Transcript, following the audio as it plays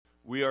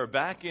We are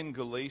back in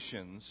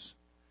Galatians,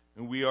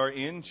 and we are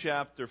in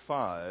chapter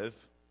 5,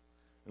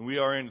 and we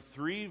are in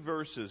 3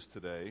 verses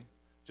today,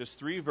 just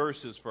 3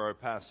 verses for our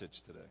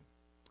passage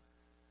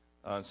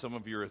today. Some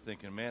of you are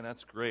thinking, man,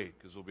 that's great,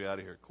 because we'll be out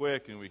of here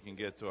quick, and we can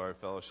get to our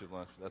fellowship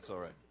lunch. That's all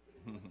right.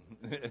 I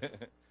know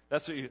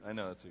that's what you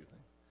think.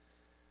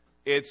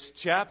 It's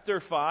chapter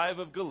 5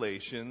 of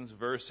Galatians,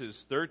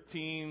 verses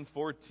 13,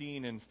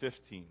 14, and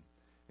 15.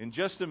 In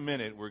just a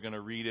minute, we're going to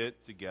read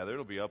it together.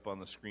 It'll be up on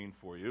the screen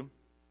for you.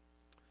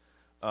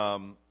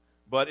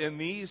 But in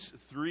these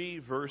 3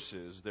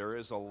 verses, there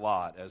is a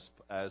lot.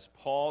 As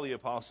Paul, the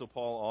Apostle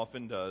Paul,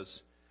 often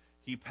does,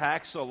 he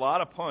packs a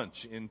lot of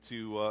punch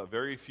into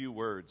very few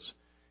words.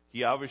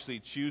 He obviously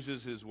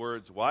chooses his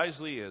words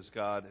wisely as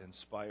God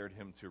inspired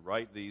him to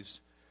write these.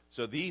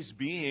 So these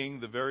being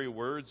the very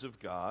words of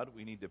God,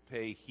 we need to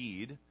pay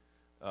heed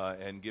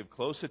and give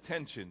close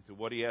attention to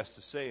what he has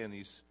to say in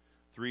these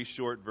 3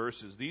 short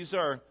verses. These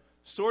are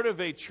sort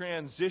of a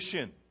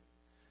transition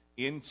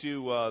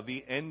into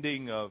the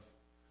ending of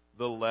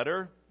the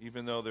letter,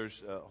 even though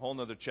there's a whole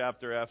other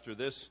chapter after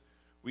this.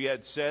 We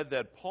had said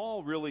that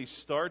Paul really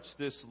starts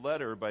this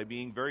letter by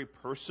being very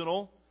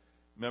personal.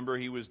 Remember,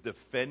 he was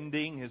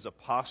defending his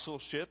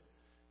apostleship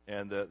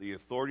and the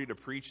authority to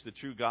preach the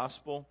true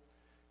gospel.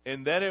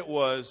 And then it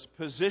was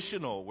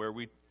positional, where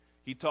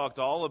he talked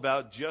all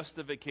about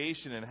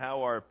justification and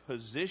how our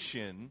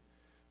position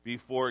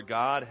before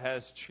God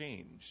has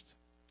changed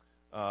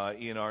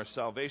in our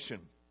salvation.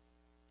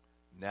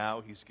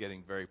 Now he's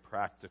getting very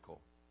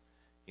practical.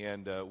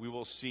 And we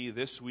will see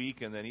this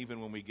week, and then even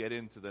when we get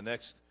into the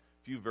next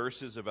few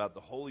verses about the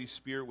Holy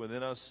Spirit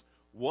within us,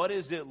 what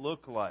does it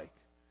look like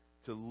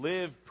to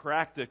live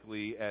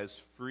practically as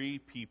free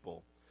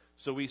people?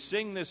 So we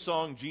sing this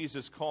song,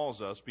 Jesus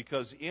Calls Us,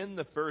 because in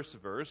the first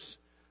verse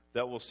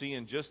that we'll see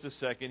in just a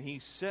second, he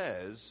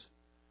says,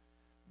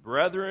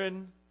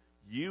 "Brethren,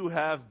 you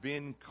have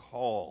been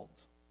called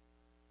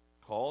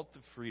to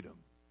freedom."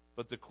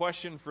 But the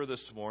question for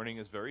this morning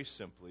is very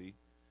simply,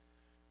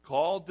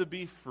 called to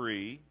be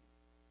free,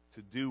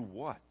 to do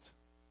what?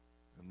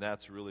 And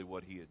that's really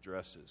what he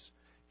addresses.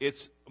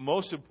 It's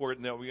most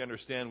important that we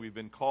understand we've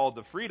been called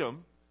to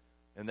freedom,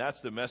 and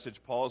that's the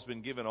message Paul's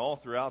been given all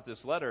throughout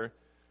this letter.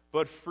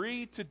 But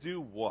free to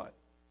do what?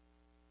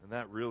 And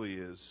that really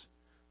is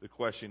the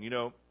question. You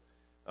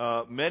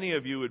know, many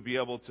of you would be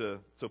able to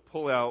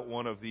pull out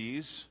one of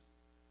these,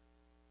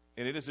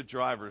 and it is a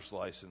driver's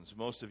license.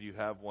 Most of you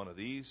have one of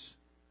these.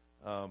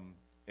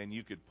 And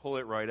you could pull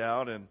it right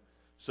out. And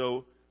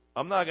so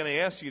I'm not going to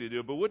ask you to do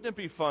it, but wouldn't it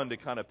be fun to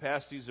kind of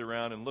pass these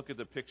around and look at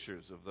the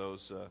pictures of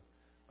those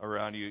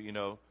around you? You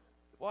know,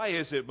 why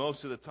is it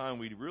most of the time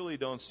we really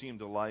don't seem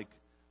to like,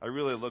 I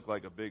really look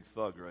like a big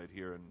thug right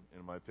here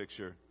in my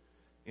picture.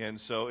 And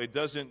so it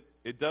doesn't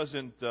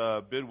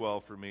bid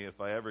well for me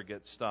if I ever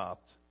get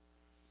stopped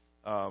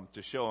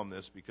to show them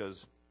this,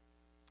 because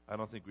I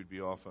don't think we'd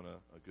be off on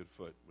a good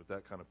foot with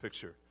that kind of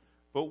picture.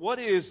 But what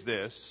is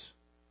this?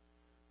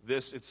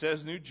 It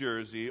says New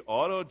Jersey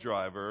auto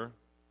driver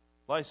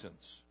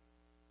license.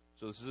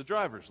 So this is a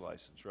driver's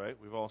license, right?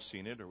 We've all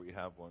seen it, or we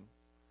have one.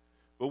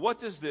 But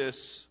what does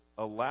this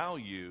allow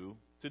you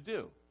to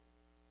do?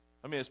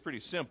 I mean, it's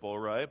pretty simple,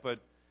 right? But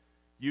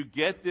you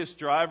get this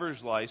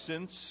driver's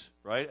license,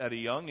 right? At a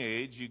young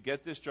age, you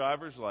get this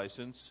driver's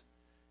license,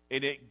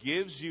 and it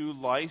gives you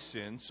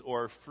license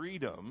or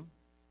freedom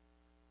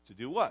to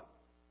do what?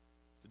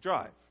 To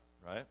drive,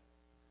 right?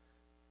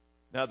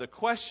 Now, the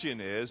question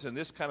is, and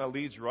this kind of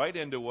leads right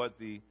into what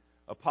the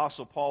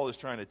Apostle Paul is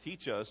trying to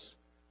teach us,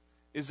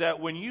 is that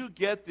when you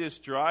get this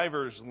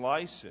driver's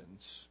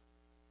license,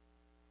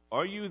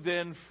 are you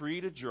then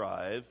free to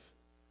drive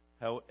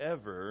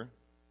however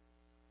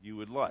you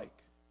would like?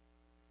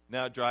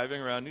 Now, driving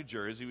around New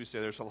Jersey, we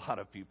say there's a lot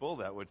of people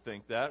that would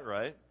think that,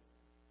 right?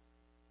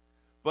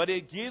 But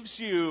it gives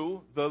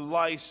you the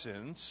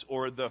license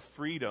or the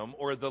freedom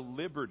or the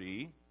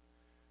liberty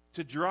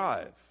to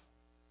drive.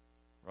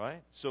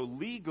 Right? So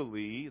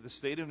legally, the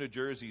state of New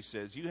Jersey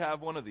says you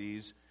have one of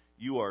these,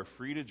 you are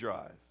free to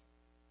drive.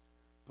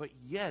 But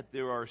yet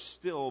there are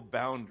still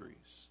boundaries.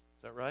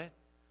 Is that right?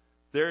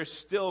 There are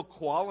still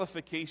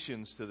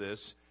qualifications to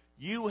this.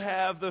 You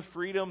have the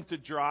freedom to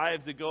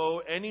drive, to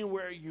go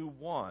anywhere you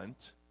want,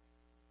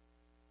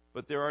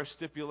 but there are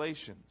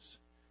stipulations.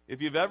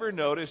 If you've ever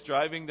noticed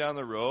driving down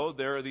the road,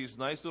 there are these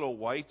nice little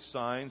white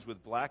signs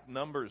with black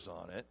numbers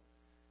on it,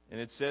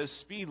 and it says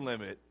speed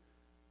limit.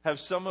 Have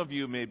some of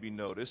you maybe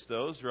noticed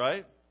those,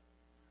 right?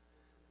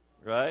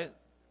 Right?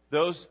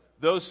 Those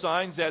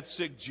signs that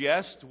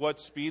suggest what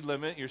speed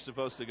limit you're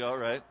supposed to go,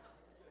 right?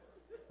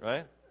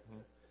 Right?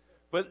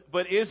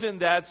 But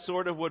isn't that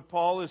sort of what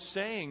Paul is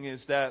saying,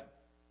 is that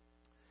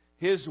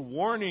his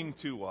warning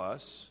to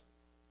us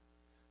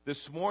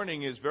this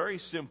morning is very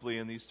simply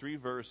in these 3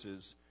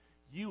 verses,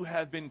 you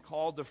have been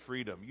called to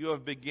freedom. You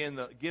have been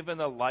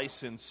given a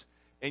license,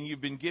 and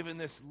you've been given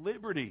this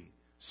liberty.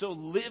 So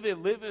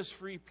live as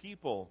free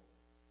people,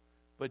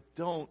 but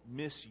don't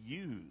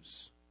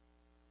misuse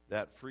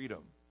that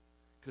freedom,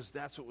 because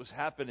that's what was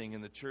happening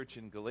in the church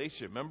in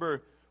Galatia.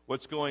 Remember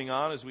What's going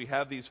on is we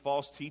have these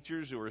false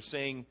teachers who are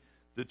saying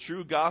the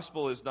true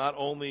gospel is not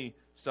only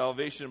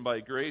salvation by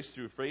grace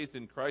through faith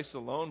in Christ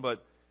alone,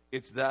 but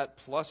it's that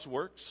plus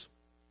works.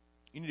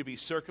 You need to be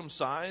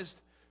circumcised,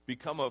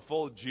 become a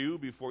full Jew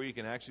before you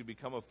can actually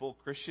become a full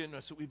Christian.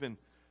 That's what we've been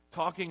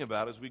talking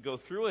about as we go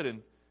through it.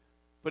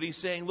 But he's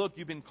saying, look,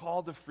 you've been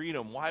called to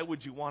freedom. Why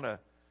would you want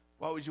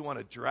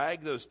to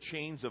drag those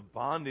chains of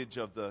bondage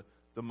of the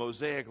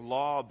Mosaic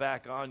law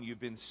back on?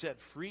 You've been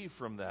set free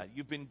from that.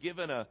 You've been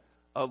given a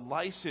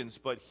license.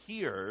 But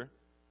here,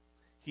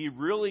 he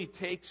really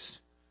takes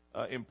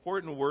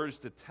important words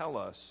to tell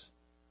us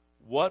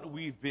what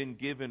we've been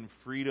given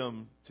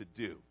freedom to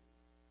do.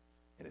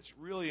 And it's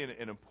really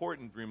an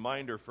important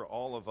reminder for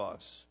all of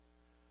us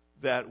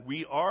that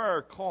we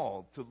are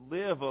called to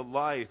live a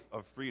life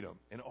of freedom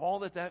and all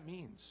that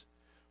means.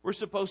 We're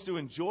supposed to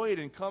enjoy it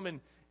and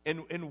come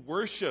and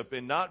worship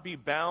and not be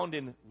bound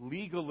in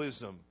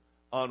legalism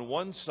on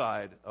one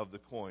side of the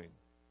coin,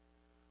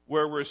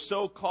 where we're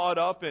so caught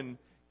up in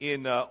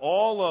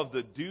all of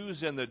the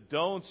do's and the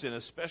don'ts, and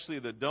especially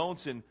the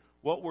don'ts and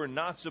what we're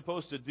not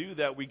supposed to do,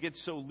 that we get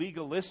so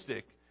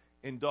legalistic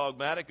and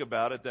dogmatic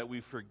about it that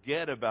we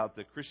forget about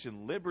the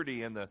Christian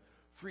liberty and the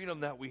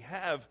freedom that we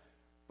have.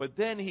 But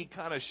then he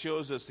kind of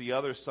shows us the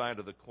other side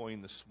of the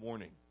coin this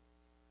morning.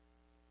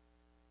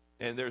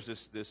 And there's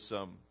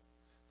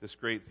this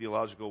great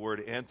theological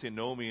word,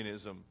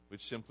 antinomianism,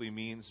 which simply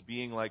means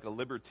being like a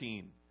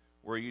libertine,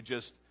 where you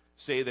just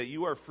say that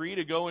you are free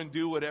to go and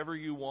do whatever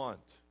you want.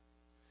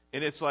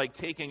 And it's like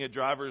taking a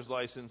driver's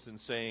license and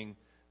saying,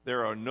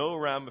 there are no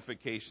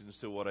ramifications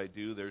to what I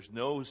do. There's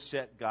no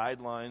set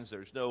guidelines.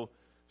 There's no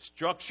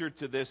structure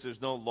to this.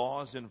 There's no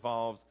laws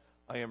involved.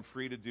 I am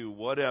free to do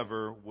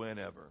whatever,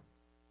 whenever.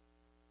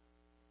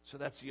 So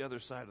that's the other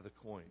side of the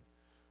coin.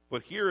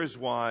 But here is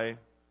why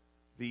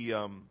the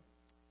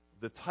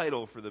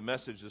title for the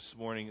message this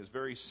morning is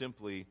very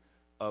simply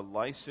A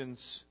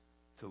License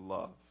to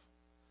Love.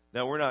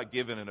 Now, we're not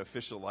given an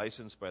official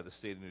license by the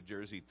state of New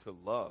Jersey to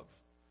love.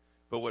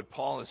 But what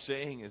Paul is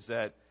saying is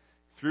that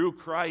through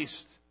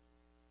Christ,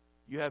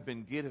 you have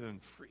been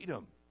given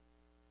freedom.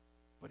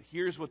 But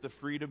here's what the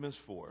freedom is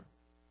for.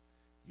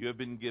 You have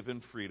been given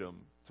freedom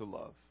to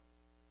love.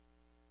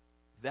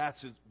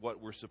 That's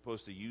what we're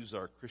supposed to use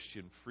our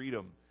Christian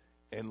freedom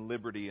and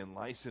liberty and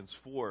license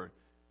for,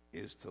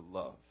 is to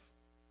love.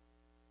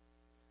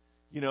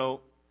 You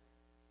know,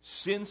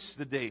 since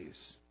the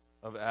days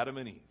of Adam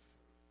and Eve,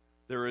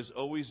 there has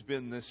always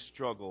been this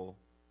struggle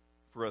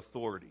for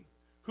authority.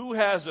 Who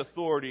has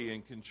authority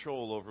and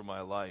control over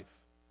my life?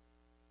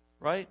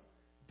 Right?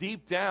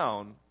 Deep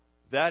down,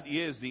 that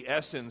is the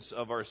essence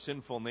of our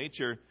sinful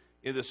nature.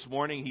 In this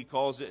morning,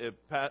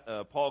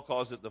 Paul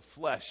calls it the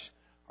flesh,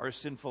 our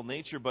sinful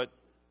nature. But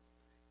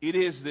it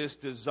is this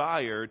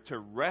desire to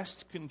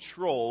wrest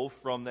control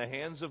from the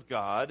hands of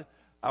God,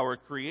 our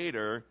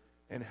Creator,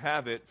 and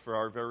have it for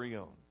our very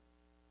own.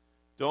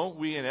 Don't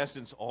we, in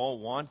essence, all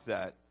want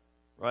that,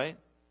 right?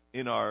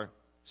 In our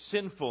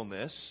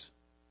sinfulness,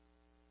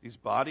 these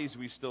bodies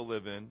we still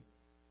live in,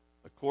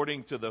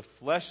 according to the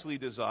fleshly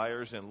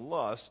desires and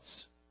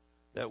lusts,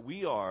 that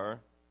we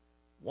are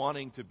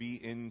wanting to be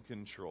in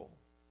control.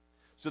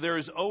 So there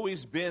has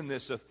always been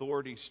this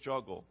authority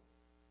struggle.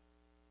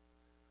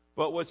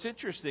 But what's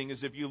interesting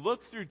is if you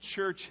look through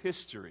church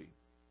history,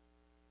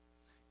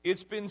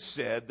 it's been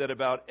said that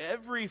about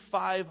every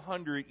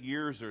 500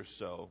 years or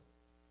so,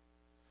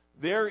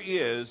 there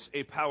is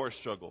a power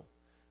struggle.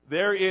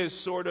 There is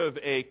sort of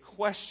a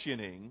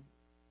questioning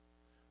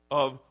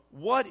of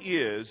what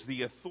is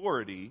the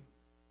authority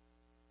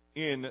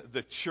in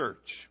the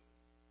church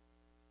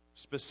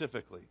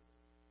specifically.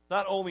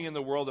 Not only in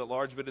the world at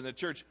large, but in the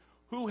church.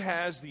 Who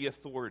has the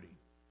authority?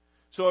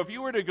 So if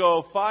you were to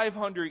go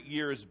 500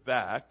 years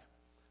back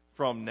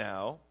from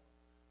now,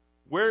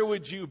 where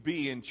would you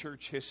be in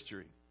church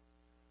history?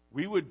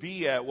 We would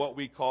be at what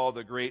we call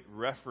the Great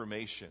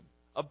Reformation.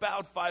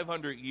 About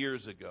 500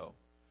 years ago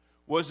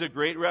was the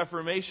Great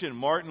Reformation.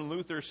 Martin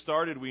Luther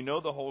started, we know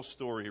the whole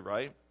story,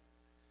 right?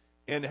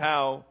 And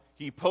how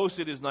he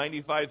posted his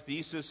 95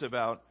 Thesis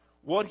about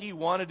what he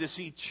wanted to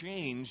see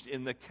changed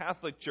in the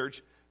Catholic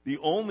Church, the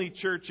only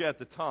church at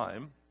the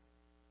time,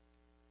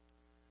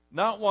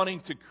 not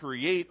wanting to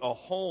create a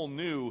whole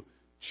new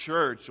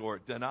church or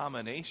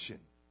denomination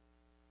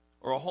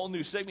or a whole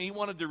new segment. He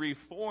wanted to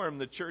reform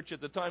the church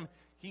at the time.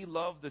 He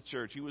loved the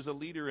church. He was a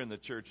leader in the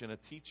church and a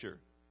teacher.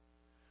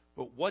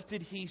 But what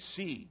did he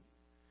see?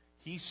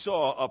 He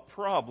saw a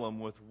problem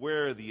with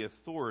where the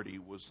authority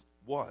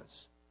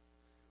was.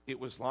 It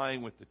was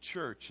lying with the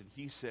church, and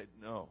he said,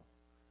 no,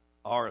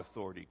 our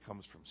authority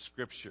comes from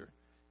Scripture.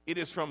 It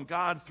is from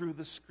God through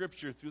the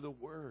Scripture, through the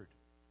Word.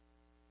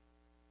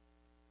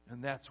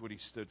 And that's what he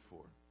stood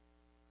for.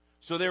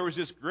 So there was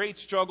this great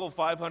struggle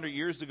 500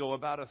 years ago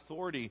about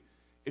authority.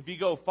 If you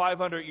go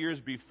 500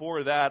 years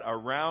before that,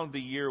 around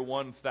the year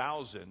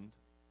 1000,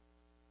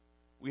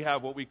 we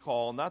have what we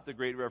call not the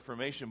Great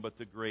Reformation, but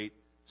the Great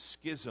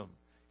Schism.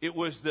 It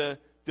was the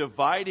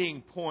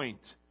dividing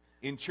point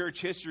in church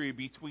history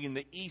between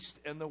the East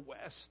and the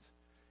West.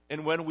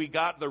 And when we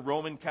got the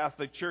Roman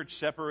Catholic Church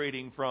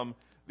separating from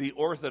the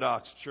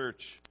Orthodox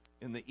Church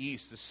in the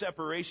East, the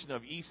separation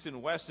of East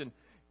and West, and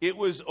it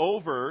was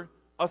over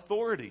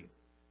authority.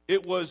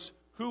 It was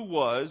who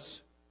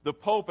was the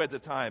Pope at the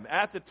time.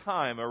 At the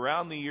time,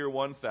 around the year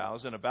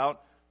 1000,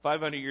 about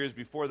 500 years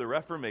before the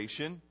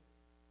Reformation,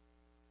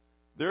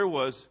 there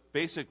was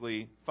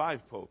basically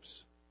 5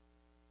 popes.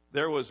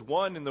 There was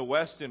one in the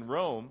West in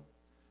Rome,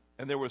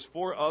 and there was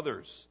 4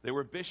 others. They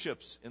were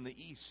bishops in the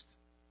East.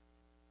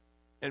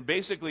 And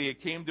basically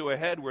it came to a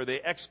head where they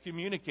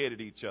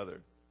excommunicated each other.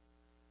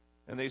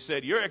 And they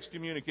said, you're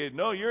excommunicated.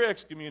 No, you're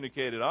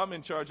excommunicated. I'm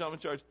in charge.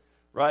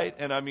 Right?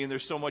 And I mean,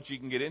 there's so much you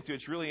can get into.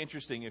 It's really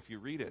interesting if you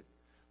read it.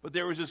 But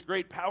there was this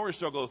great power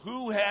struggle.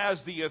 Who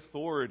has the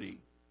authority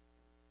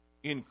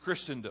in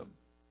Christendom?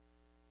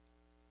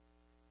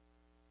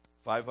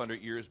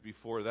 500 years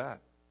before that,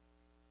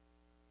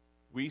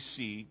 we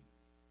see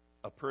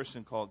a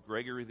person called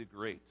Gregory the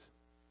Great,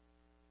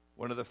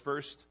 one of the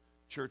first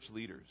church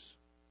leaders.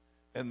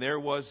 And there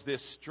was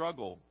this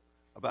struggle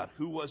about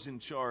who was in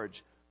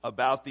charge.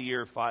 About the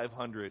year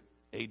 500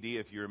 AD,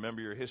 if you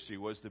remember your history,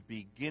 was the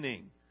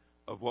beginning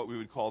of what we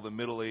would call the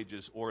Middle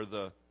Ages or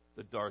the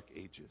Dark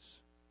Ages.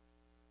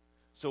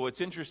 So what's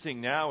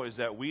interesting now is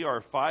that we are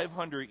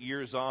 500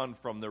 years on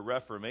from the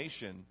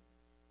Reformation,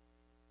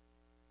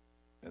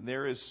 and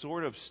there is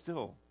sort of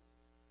still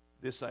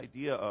this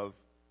idea of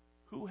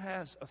who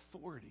has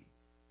authority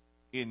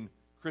in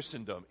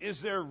Christendom.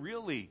 Is there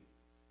really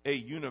a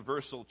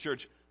universal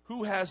church?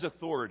 Who has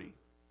authority?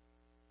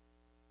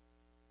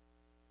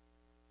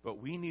 But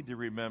we need to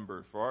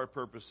remember, for our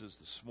purposes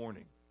this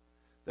morning,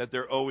 that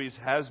there always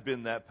has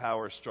been that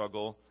power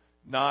struggle,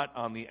 not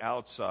on the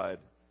outside,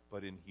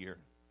 but in here.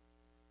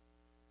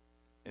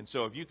 And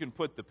so if you can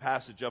put the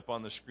passage up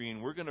on the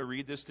screen, we're going to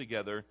read this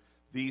together,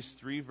 these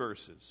 3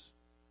 verses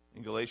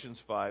in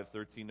Galatians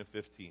 5:13 to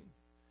 15.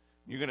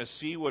 You're going to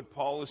see what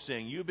Paul is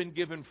saying. You've been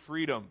given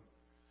freedom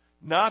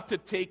not to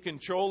take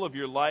control of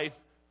your life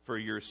for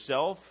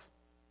yourself,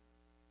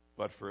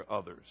 but for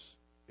others.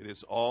 It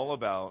is all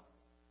about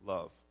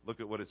love. Look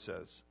at what it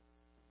says.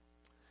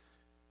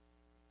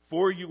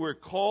 For you were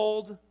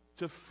called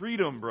to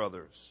freedom,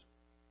 brothers.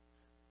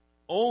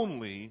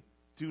 Only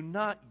do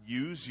not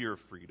use your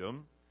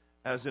freedom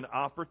as an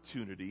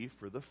opportunity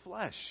for the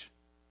flesh,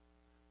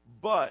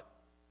 but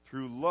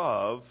through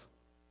love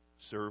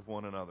serve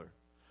one another.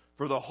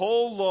 For the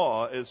whole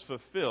law is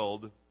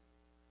fulfilled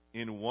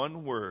in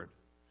one word: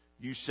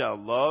 you shall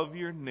love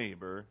your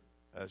neighbor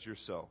as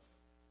yourself.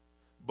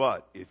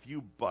 But if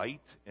you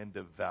bite and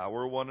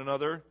devour one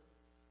another,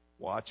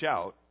 watch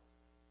out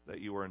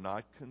that you are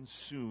not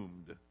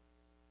consumed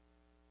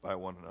by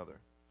one another.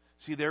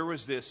 See, there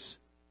was this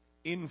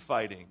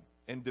infighting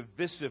and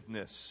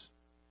divisiveness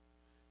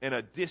and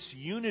a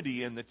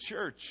disunity in the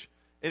church.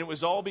 And it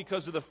was all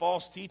because of the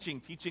false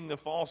teaching the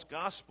false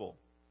gospel.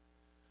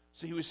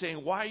 So he was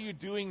saying, why are you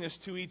doing this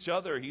to each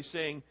other? He's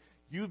saying,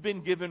 you've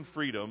been given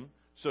freedom,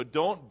 so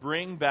don't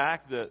bring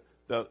back the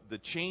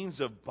chains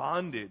of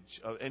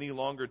bondage any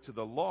longer to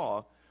the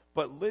law,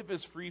 but live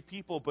as free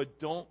people, but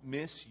don't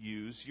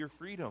misuse your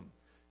freedom.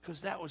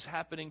 Because that was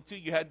happening too.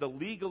 You had the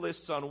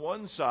legalists on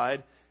one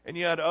side, and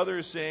you had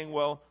others saying,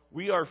 well,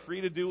 we are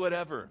free to do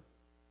whatever,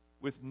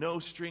 with no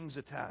strings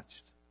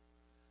attached.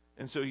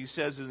 And so he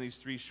says in these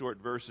 3 short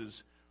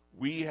verses,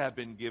 we have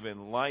been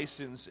given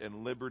license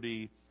and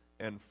liberty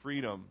and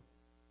freedom,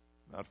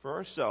 not for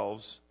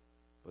ourselves,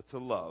 but to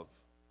love,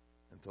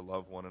 and to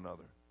love one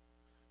another.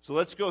 So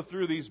let's go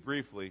through these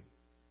briefly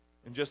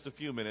in just a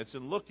few minutes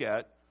and look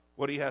at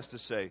what he has to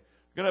say.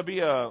 Going to be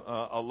a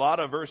lot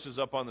of verses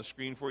up on the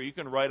screen for you. You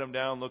can write them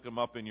down, look them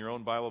up in your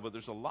own Bible, but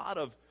there's a lot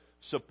of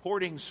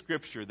supporting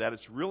scripture that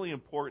it's really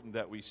important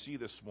that we see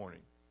this morning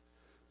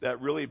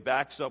that really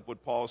backs up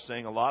what Paul is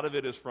saying. A lot of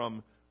it is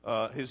from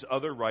his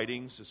other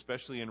writings,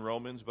 especially in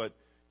Romans, but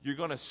you're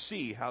going to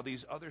see how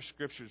these other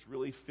scriptures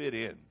really fit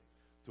in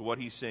to what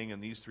he's saying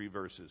in these 3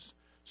 verses.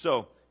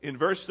 So, in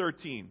verse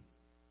 13,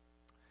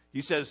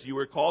 he says, you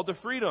were called to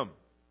freedom,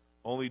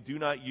 only do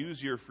not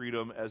use your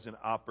freedom as an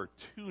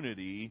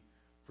opportunity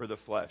for the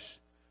flesh.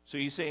 So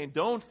he's saying,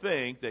 don't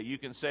think that you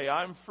can say,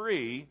 I'm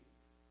free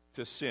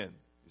to sin.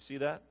 You see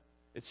that?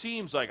 It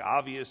seems like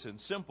obvious and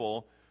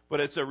simple, but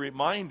it's a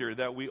reminder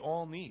that we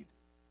all need.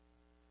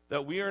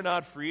 That we are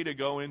not free to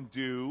go and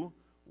do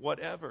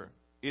whatever.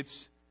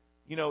 It's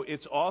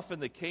often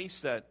the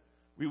case that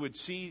we would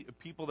see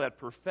people that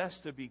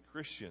profess to be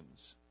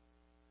Christians.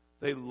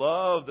 They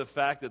love the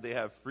fact that they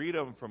have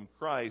freedom from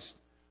Christ,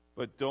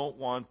 but don't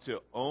want to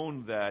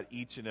own that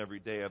each and every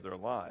day of their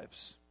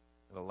lives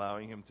and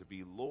allowing Him to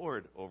be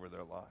Lord over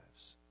their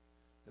lives.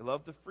 They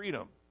love the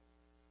freedom,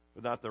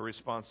 but not the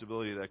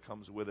responsibility that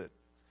comes with it.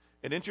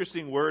 An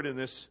interesting word in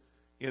this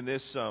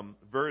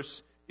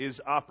verse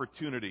is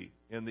opportunity.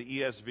 In the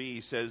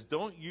ESV says,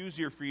 don't use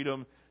your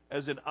freedom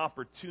as an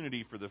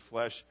opportunity for the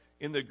flesh.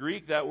 In the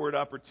Greek, that word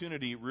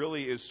opportunity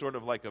really is sort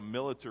of like a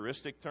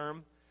militaristic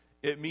term.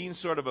 It means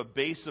sort of a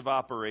base of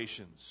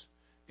operations.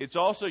 It's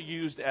also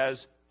used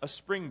as a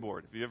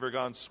springboard. If you've ever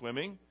gone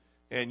swimming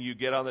and you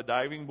get on the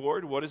diving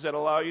board, what does that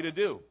allow you to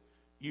do?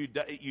 You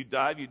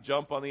dive, you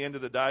jump on the end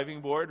of the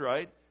diving board,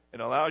 right? It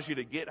allows you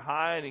to get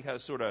high and you kind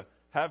of sort of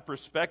have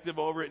perspective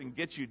over it and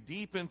get you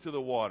deep into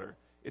the water.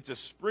 It's a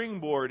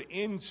springboard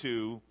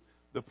into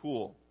the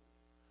pool.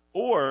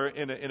 Or,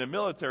 in a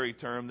military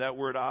term, that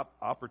word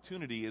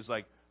opportunity is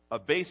like a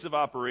base of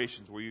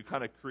operations where you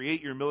kind of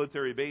create your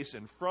military base,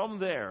 and from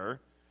there,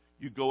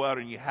 you go out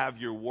and you have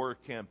your war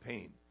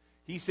campaign.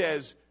 He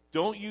says,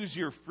 don't use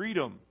your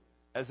freedom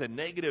as a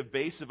negative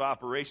base of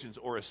operations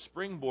or a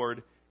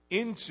springboard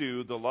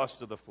into the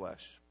lust of the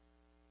flesh.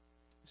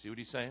 See what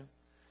he's saying?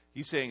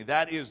 He's saying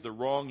that is the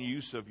wrong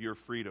use of your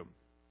freedom.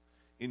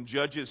 In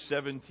Judges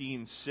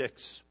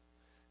 17:6,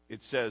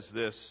 it says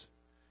this.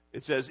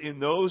 It says, in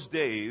those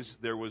days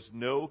there was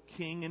no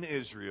king in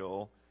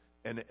Israel,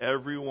 and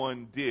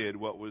everyone did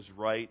what was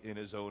right in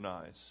his own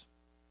eyes.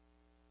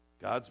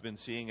 God's been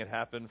seeing it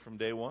happen from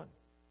day one.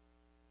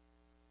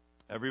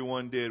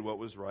 Everyone did what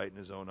was right in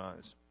his own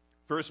eyes.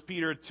 1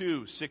 Peter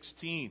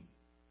 2:16.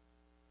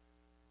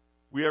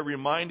 We are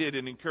reminded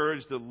and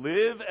encouraged to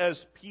live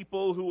as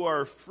people who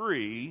are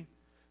free,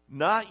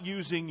 not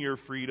using your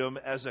freedom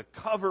as a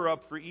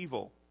cover-up for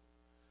evil,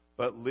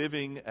 but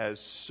living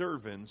as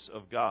servants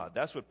of God.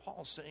 That's what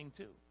Paul's saying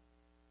too.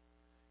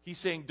 He's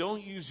saying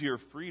don't use your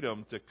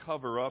freedom to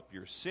cover up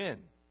your sin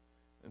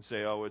and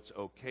say, oh, it's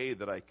okay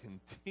that I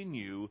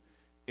continue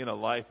in a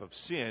life of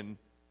sin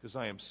because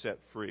I am set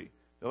free.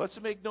 Now let's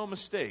make no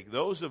mistake,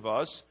 those of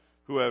us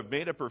who have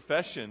made a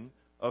profession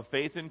of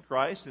faith in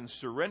Christ and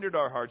surrendered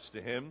our hearts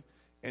to Him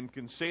and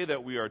can say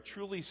that we are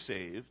truly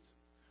saved,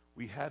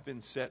 we have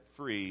been set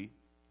free,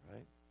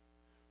 right,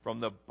 from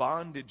the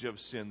bondage of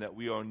sin, that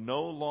we are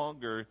no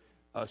longer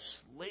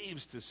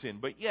slaves to sin.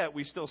 But yet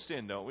we still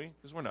sin, don't we?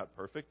 Because we're not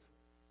perfect.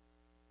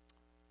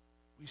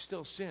 We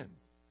still sin.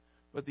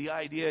 But the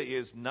idea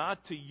is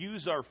not to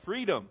use our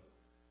freedom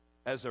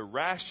as a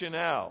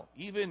rationale.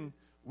 Even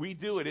we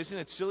do it. Isn't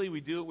it silly?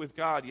 We do it with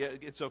God. Yeah,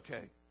 it's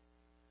okay.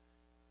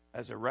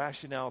 As a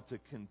rationale to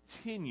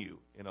continue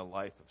in a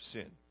life of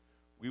sin.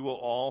 We will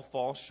all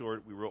fall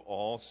short. We will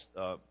all,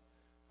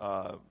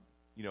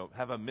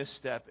 have a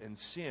misstep and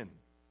sin.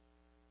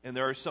 And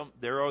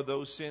there are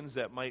those sins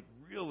that might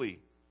really,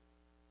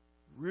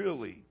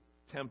 really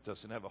tempt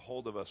us and have a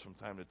hold of us from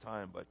time to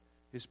time. But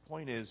his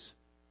point is,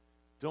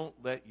 don't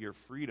let your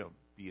freedom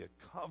be a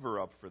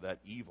cover-up for that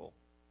evil.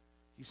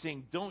 He's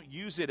saying, don't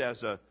use it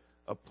as a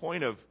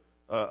point of,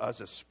 as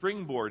a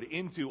springboard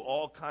into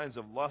all kinds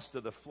of lust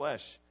of the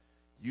flesh.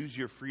 Use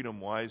your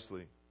freedom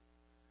wisely.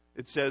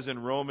 It says in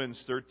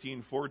Romans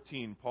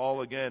 13:14,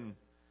 Paul again,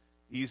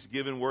 he's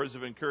given words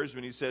of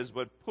encouragement. He says,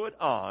 but put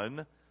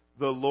on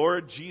the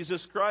Lord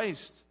Jesus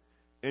Christ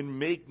and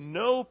make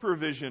no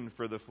provision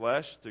for the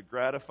flesh to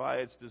gratify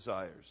its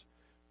desires.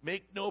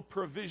 Make no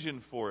provision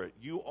for it.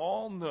 You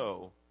all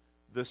know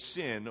the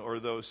sin or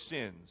those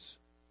sins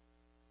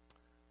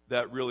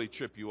that really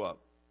trip you up.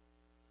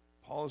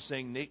 Paul is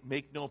saying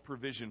make no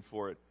provision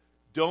for it.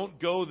 Don't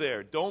go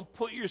there. Don't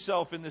put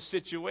yourself in the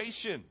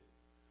situation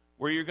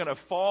where you're going to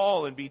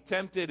fall and be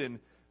tempted and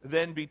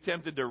then be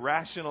tempted to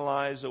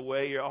rationalize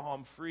away,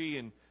 I'm free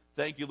and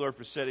thank you, Lord,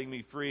 for setting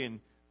me free, and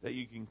that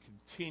you can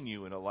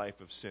continue in a life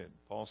of sin.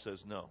 Paul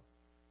says, no,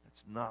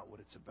 that's not what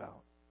it's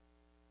about.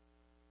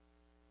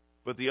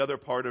 But the other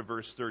part of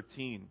verse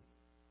 13,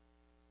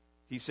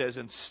 he says,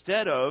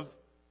 instead of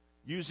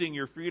using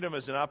your freedom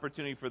as an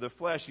opportunity for the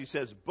flesh, he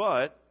says,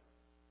 but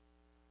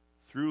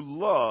through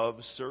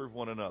love, serve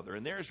one another.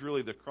 And there's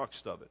really the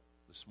crux of it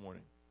this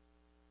morning.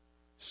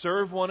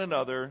 Serve one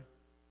another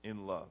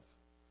in love.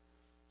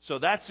 So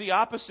that's the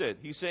opposite.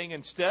 He's saying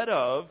instead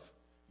of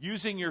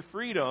using your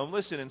freedom,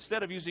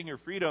 instead of using your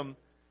freedom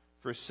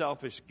for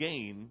selfish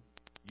gain,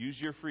 use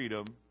your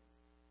freedom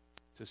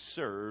to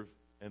serve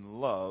and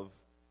love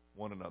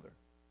one another.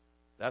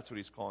 That's what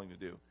he's calling to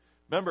do.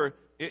 Remember,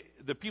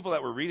 the people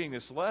that were reading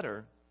this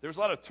letter, there was a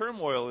lot of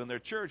turmoil in their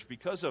church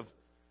because of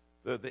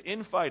the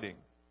infighting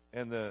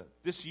and the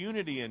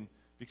disunity, and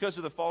because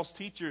of the false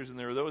teachers, and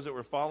there were those that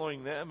were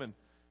following them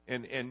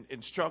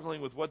and struggling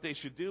with what they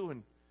should do.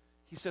 And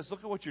he says, look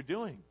at what you're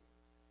doing.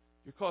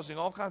 You're causing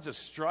all kinds of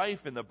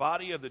strife in the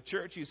body of the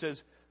church. He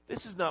says,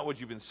 this is not what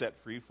you've been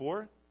set free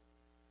for.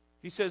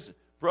 He says,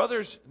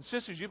 brothers and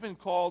sisters, you've been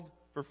called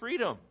for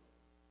freedom.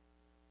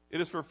 It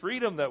is for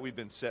freedom that we've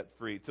been set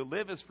free, to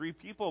live as free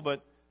people,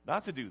 but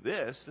not to do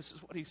this. This is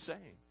what he's saying.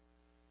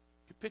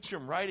 You can picture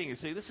him writing and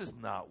say, this is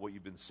not what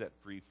you've been set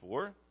free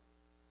for.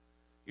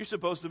 You're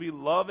supposed to be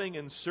loving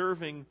and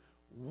serving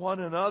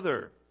one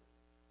another.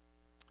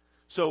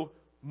 So,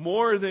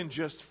 more than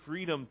just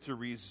freedom to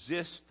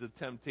resist the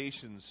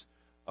temptations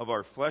of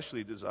our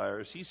fleshly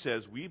desires, he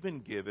says we've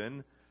been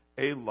given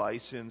a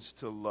license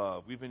to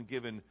love. We've been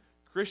given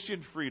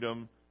Christian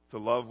freedom to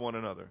love one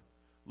another.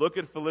 Look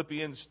at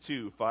Philippians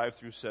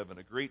 2:5-7,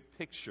 a great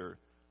picture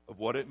of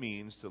what it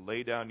means to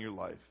lay down your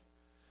life.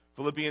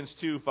 Philippians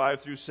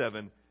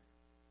 2:5-7,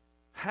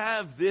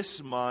 have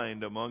this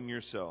mind among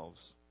yourselves,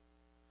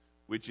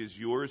 which is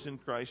yours in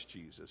Christ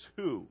Jesus,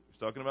 who, he's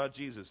talking about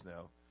Jesus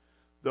now,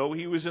 though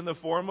he was in the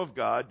form of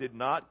God, did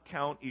not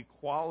count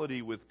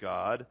equality with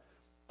God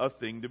a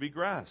thing to be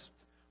grasped.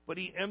 But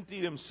he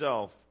emptied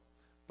himself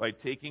by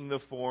taking the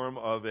form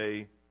of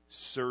a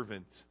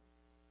servant,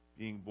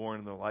 being born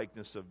in the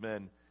likeness of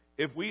men.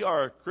 If we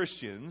are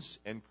Christians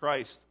and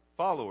Christ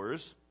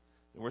followers,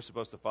 then we're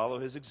supposed to follow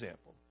his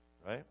example,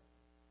 right?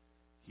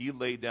 He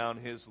laid down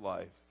his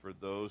life for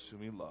those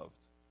whom he loved.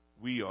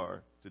 We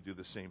are to do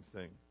the same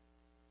thing.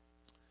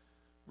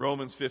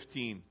 Romans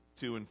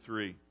 15:2 and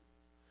 3.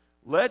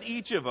 Let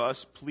each of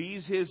us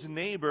please his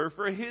neighbor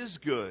for his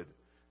good,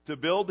 to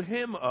build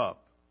him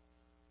up.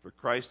 For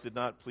Christ did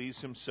not please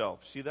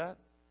himself. See that?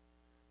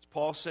 It's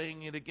Paul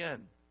saying it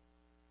again.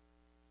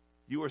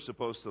 You are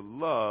supposed to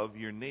love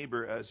your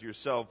neighbor as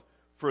yourself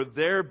for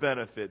their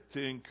benefit,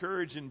 to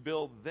encourage and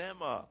build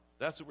them up.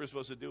 That's what we're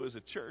supposed to do as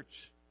a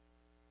church.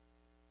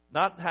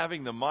 Not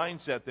having the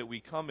mindset that we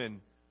come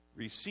and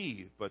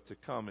receive, but to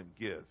come and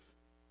give.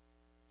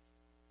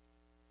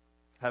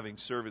 Having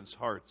servants'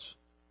 hearts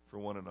for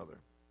one another.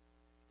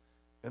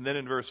 And then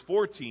in verse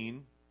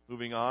 14,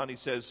 moving on, he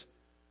says,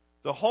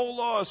 the whole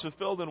law is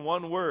fulfilled in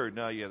one word.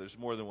 Now, there's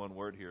more than one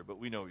word here, but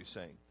we know what he's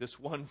saying. This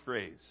one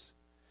phrase.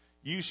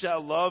 You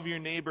shall love your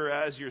neighbor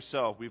as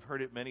yourself. We've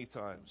heard it many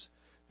times.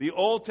 The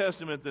Old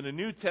Testament and the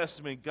New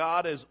Testament,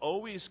 God has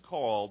always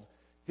called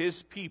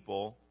his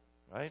people,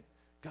 right?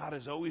 God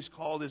has always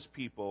called his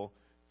people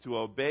to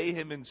obey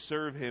him and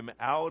serve him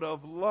out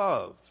of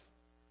love.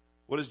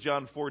 What does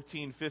John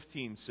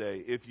 14:15 say?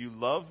 If you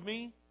love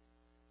me,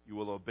 you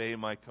will obey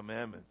my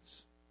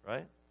commandments,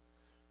 right?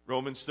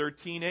 Romans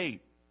 13:8.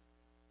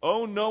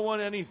 Owe no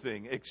one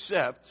anything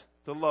except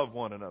to love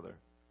one another.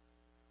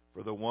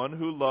 For the one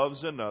who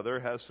loves another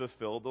has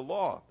fulfilled the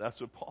law. That's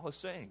what Paul is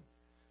saying.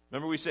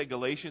 Remember we said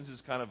Galatians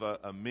is kind of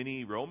a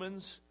mini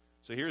Romans?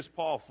 So here's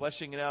Paul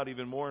fleshing it out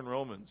even more in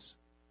Romans.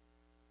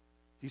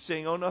 He's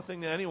saying, owe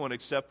nothing to anyone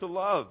except to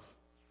love.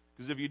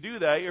 Because if you do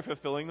that, you're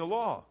fulfilling the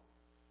law.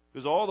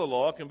 Because all the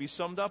law can be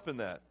summed up in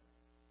that.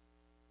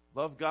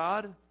 Love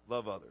God,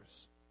 love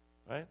others.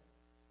 Right?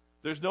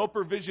 There's no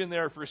provision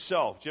there for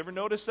self. Did you ever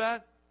notice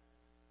that?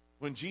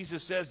 When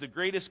Jesus says the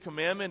greatest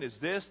commandment is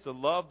this, to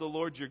love the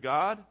Lord your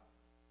God.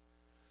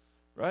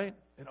 Right?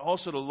 And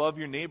also to love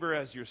your neighbor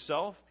as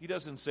yourself. He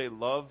doesn't say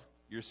love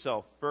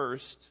yourself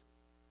first.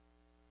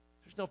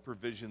 There's no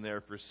provision there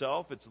for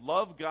self. It's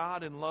love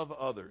God and love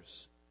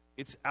others.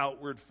 It's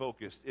outward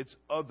focused. It's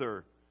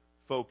other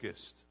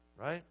focused.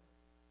 Right?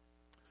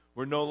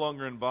 We're no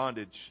longer in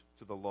bondage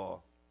to the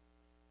law.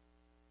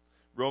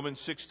 Romans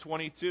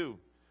 6:22.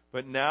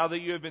 But now that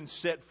you have been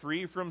set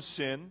free from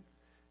sin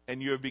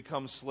and you have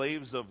become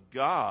slaves of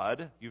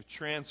God, you've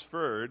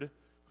transferred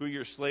who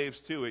you're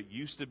slaves to. It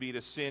used to be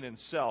to sin and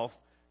self.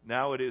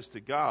 Now it is to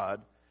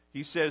God.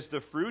 He says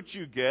the fruit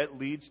you get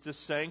leads to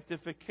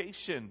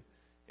sanctification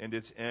and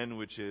its end,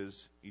 which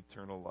is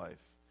eternal life.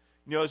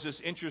 You know, it's this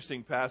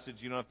interesting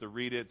passage. You don't have to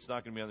read it. It's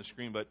not going to be on the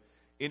screen. But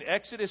in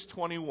Exodus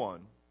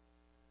 21,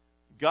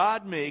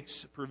 God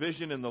makes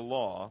provision in the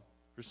law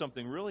for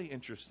something really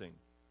interesting.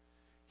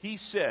 He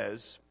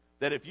says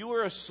that if you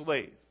were a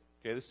slave,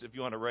 okay, this is if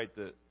you want to write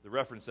the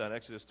reference on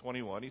Exodus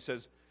 21, he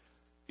says,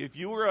 if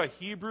you were a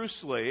Hebrew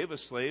slave, a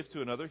slave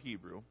to another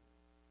Hebrew,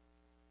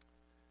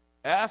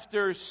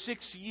 after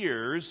 6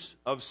 years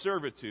of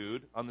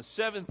servitude, on the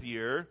 7th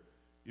year,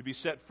 you'd be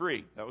set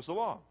free. That was the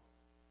law.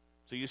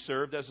 So you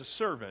served as a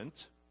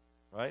servant,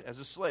 right, as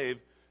a slave,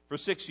 for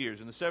 6 years.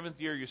 In the 7th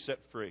year, you're set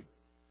free.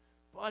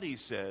 But he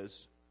says,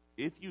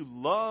 if you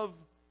love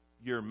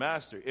your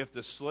master, if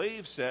the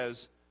slave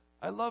says,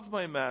 I love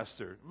my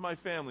master, my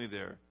family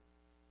there,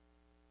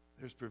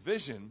 there's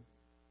provision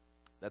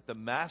that the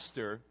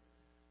master,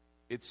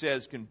 it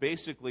says, can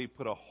basically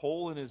put a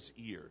hole in his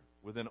ear,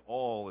 within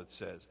all, it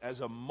says,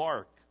 as a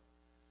mark.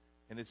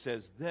 And it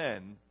says,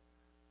 then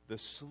the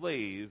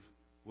slave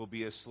will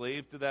be a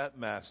slave to that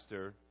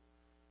master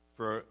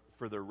for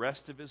the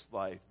rest of his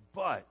life.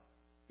 But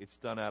it's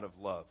done out of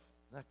love.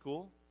 Isn't that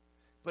cool?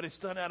 But it's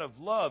done out of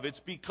love. It's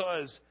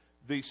because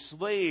the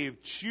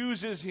slave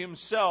chooses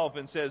himself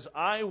and says,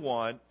 I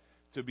want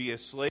to be a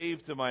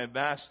slave to my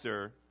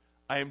master.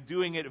 I am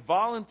doing it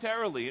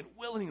voluntarily and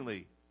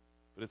willingly.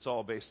 But it's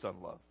all based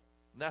on love.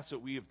 And that's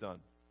what we have done.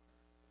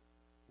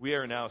 We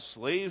are now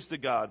slaves to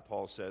God,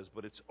 Paul says,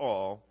 but it's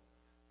all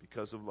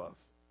because of love.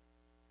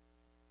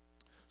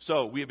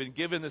 So we have been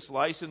given this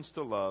license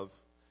to love,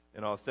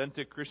 an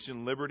authentic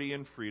Christian liberty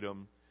and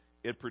freedom.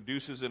 It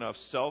produces in us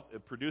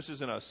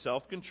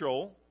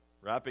self-control.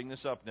 Wrapping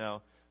this up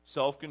now.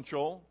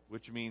 Self-control,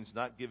 which means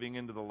not giving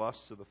in to the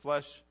lusts of the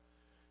flesh.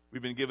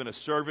 We've been given a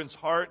servant's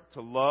heart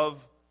to love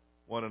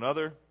one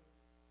another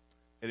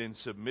and in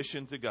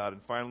submission to God.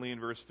 And finally in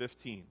verse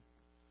 15,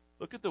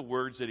 look at the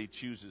words that he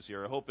chooses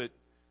here. I hope it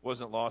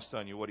wasn't lost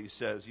on you what he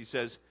says. He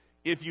says,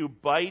 if you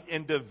bite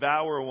and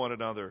devour one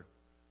another,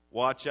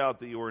 watch out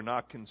that you are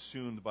not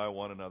consumed by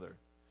one another.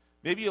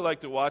 Maybe you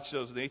like to watch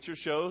those nature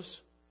shows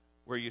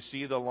where you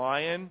see the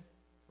lion,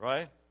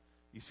 right?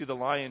 You see the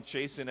lion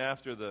chasing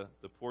after the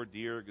poor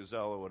deer,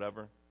 gazelle, or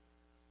whatever.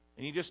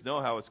 And you just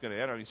know how it's going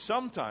to end. I mean,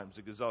 sometimes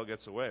the gazelle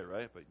gets away,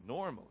 right? But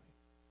normally,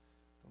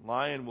 the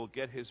lion will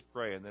get his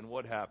prey, and then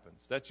what happens?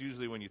 That's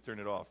usually when you turn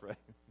it off, right?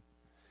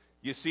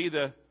 You see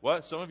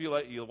what? Some of you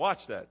you'll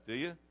watch that, do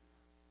you?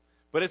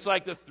 But it's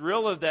like the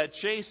thrill of that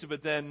chase,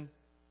 but then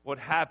what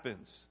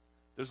happens?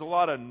 There's a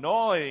lot of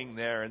gnawing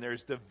there, and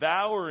there's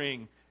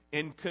devouring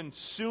and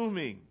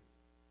consuming.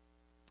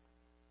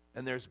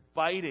 And there's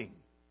biting.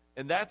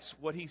 And that's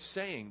what he's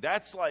saying.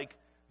 That's like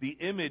the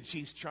image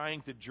he's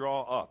trying to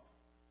draw up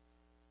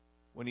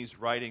when he's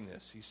writing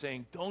this. He's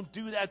saying, don't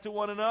do that to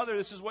one another.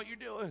 This is what you're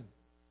doing.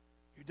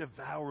 You're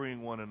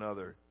devouring one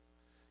another.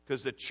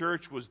 Because the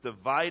church was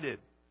divided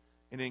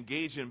and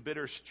engaged in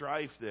bitter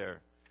strife there.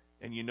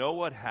 And you know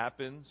what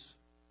happens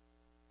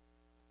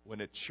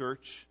when a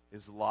church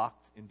is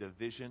locked in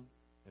division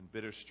and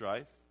bitter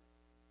strife?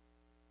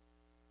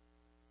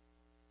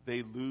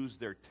 They lose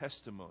their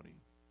testimony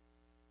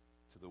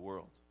to the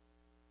world.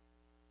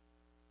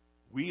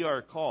 We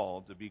are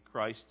called to be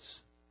Christ's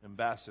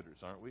ambassadors,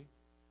 aren't we?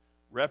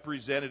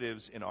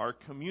 Representatives in our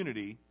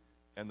community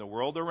and the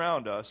world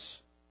around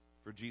us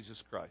for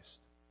Jesus Christ.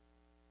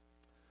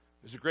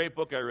 There's a great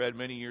book I read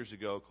many years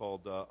ago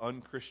called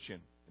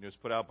Unchristian, and it was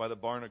put out by the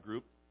Barna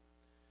Group.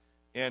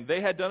 And they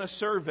had done a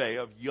survey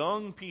of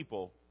young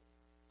people.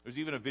 There's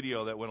even a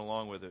video that went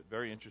along with it.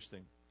 Very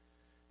interesting.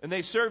 And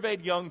they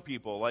surveyed young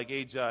people, like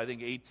age, I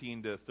think,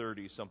 18 to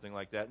 30, something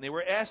like that. And they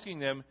were asking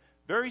them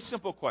very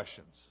simple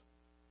questions.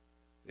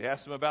 They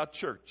asked them about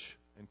church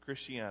and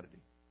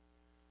Christianity.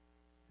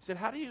 He said,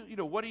 how do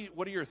you what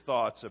are your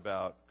thoughts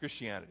about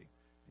Christianity?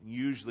 And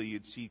usually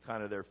you'd see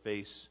kind of their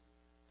face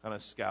kind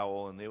of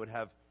scowl, and they would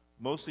have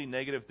mostly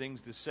negative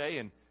things to say.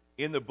 And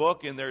in the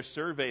book, in their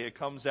survey, it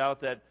comes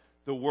out that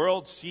the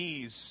world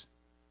sees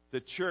the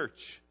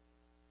church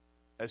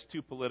as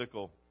too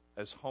political,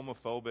 as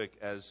homophobic,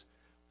 as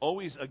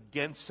always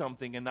against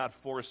something and not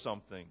for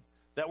something,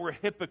 that we're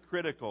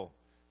hypocritical.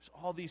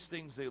 There's all these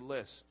things they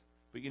list.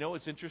 But you know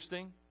what's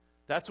interesting?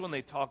 That's when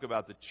they talk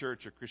about the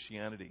church or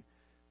Christianity.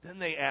 Then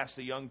they ask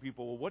the young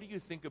people, well, what do you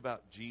think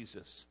about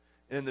Jesus?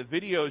 And in the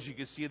videos, you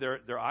can see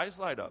their eyes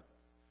light up.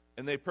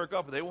 And they perk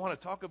up, and they want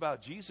to talk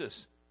about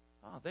Jesus.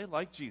 Oh, they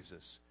like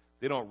Jesus.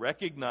 They don't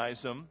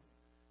recognize him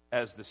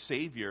as the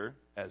Savior,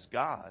 as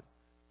God,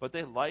 but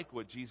they like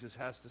what Jesus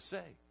has to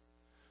say.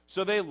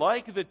 So they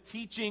like the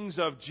teachings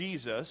of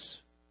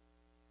Jesus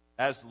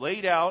as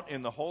laid out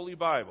in the Holy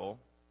Bible,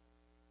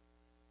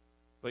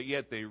 but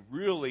yet they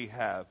really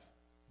have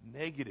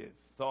negative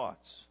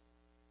thoughts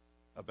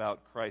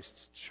about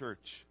Christ's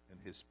church and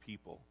his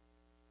people.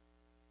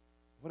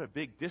 What a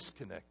big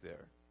disconnect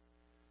there.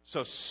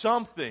 So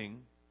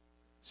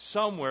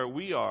somewhere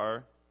we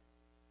are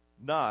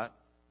not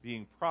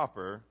being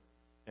proper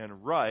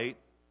and right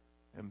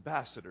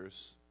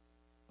ambassadors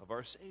of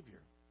our Savior.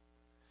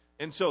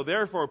 And so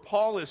therefore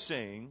Paul is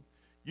saying,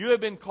 you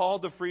have been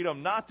called to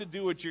freedom, not to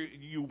do what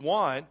you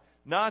want,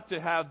 not to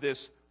have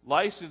this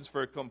license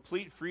for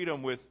complete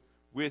freedom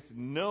with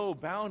no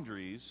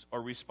boundaries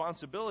or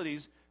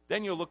responsibilities.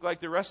 Then you'll look like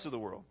the rest of the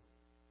world.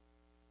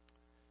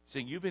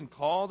 Saying you've been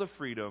called to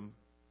freedom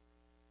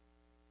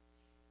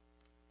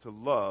to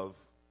love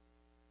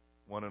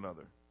one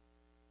another.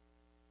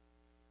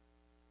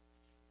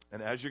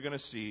 And as you're going to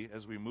see,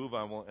 as we move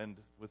on, we'll end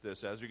with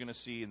this. As you're going to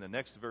see in the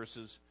next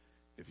verses,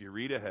 if you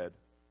read ahead,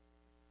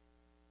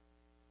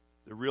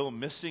 the real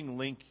missing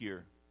link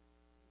here,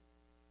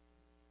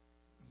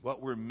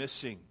 what we're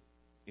missing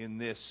in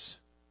this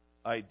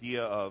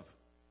idea of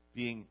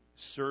being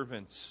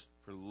servants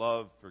for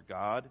love for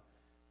God,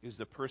 is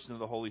the person of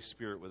the Holy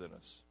Spirit within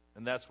us.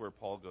 And that's where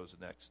Paul goes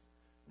next,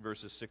 in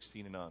verses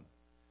 16 and on.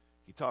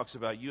 He talks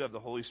about you have the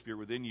Holy Spirit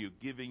within you,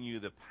 giving you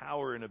the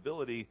power and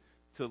ability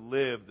to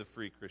live the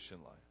free Christian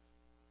life.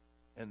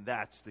 And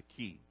that's the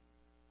key.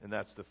 And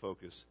that's the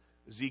focus.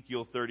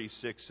 Ezekiel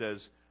 36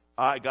 says,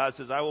 God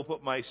says, I will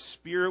put my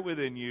spirit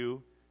within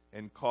you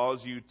and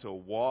cause you to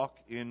walk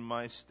in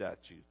my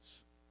statutes.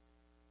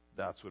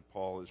 That's what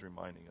Paul is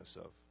reminding us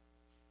of.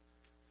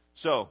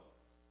 So,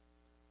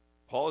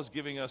 Paul is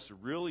giving us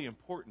really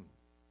important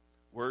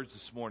words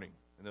this morning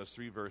in those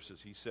 3 verses.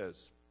 He says,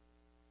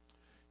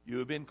 you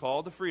have been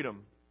called to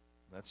freedom.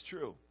 That's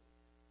true.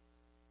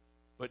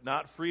 But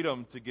not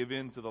freedom to give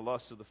in to the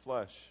lusts of the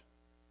flesh.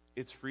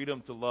 It's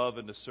freedom to love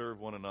and to serve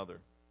one another.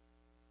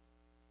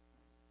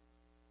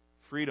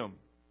 Freedom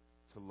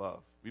to love.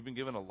 We've been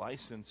given a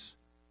license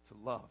to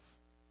love.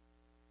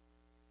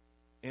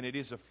 And it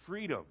is a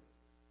freedom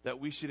that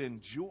we should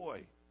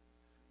enjoy,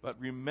 but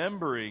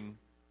remembering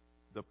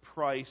the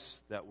price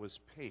that was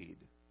paid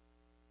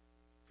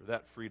for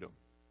that freedom.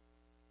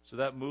 So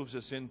that moves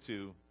us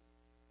into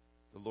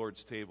the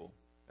Lord's table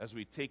as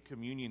we take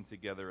communion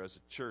together as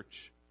a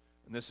church.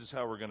 And this is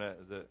how we're going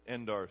to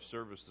end our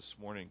service this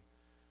morning,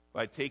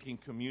 by taking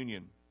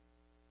communion.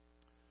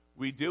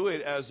 We do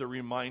it as a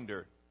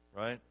reminder,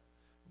 right?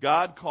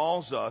 God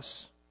calls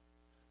us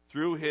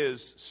through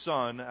his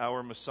Son,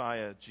 our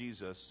Messiah,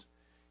 Jesus.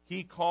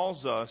 He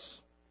calls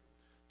us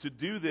to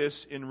do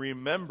this in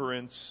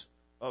remembrance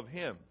of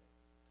him.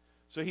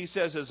 So he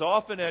says, as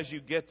often as you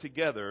get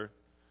together,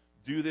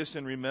 do this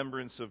in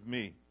remembrance of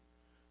me.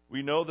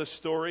 We know the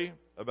story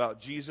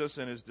about Jesus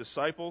and his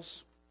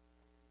disciples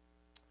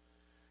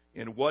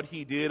and what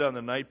he did on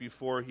the night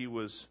before he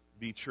was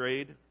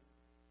betrayed.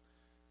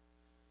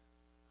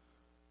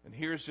 And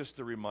here's just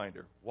a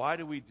reminder. Why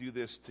do we do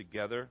this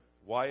together?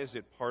 Why is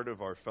it part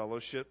of our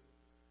fellowship?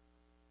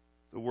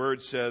 The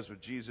Word says,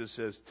 what Jesus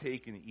says,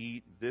 take and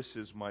eat. This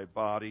is my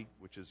body,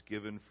 which is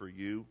given for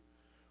you.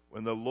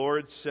 When the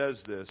Lord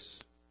says this,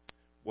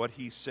 what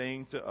he's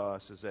saying to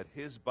us is that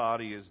his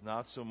body is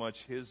not so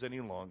much his any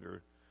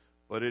longer,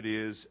 but it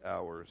is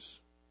ours.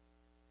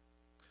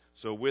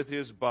 So with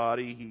his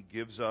body, he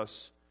gives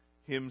us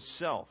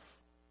himself,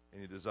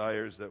 and he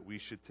desires that we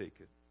should take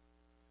it.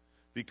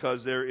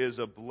 Because there is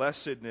a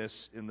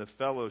blessedness in the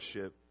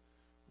fellowship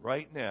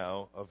right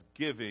now of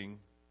giving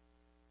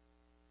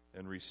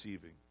and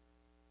receiving.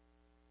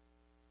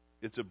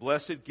 It's a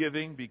blessed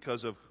giving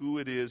because of who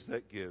it is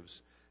that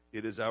gives.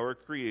 It is our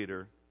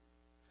Creator,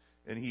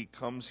 and he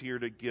comes here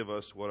to give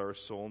us what our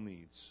soul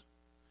needs.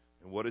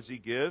 And what does he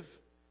give?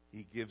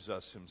 He gives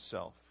us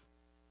himself.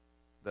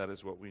 That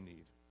is what we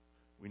need.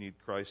 We need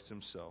Christ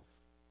himself.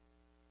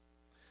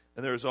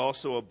 And there is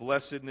also a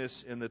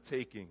blessedness in the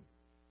taking.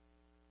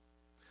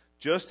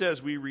 Just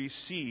as we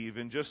receive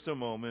in just a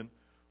moment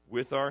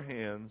with our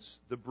hands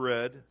the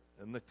bread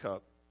and the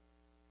cup,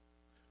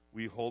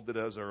 we hold it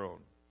as our own.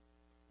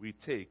 We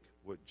take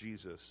what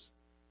Jesus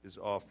is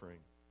offering.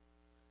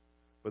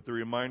 But the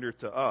reminder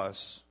to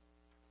us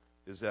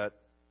is that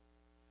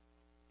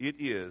it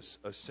is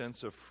a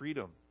sense of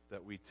freedom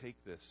that we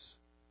take this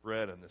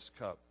bread and this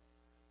cup,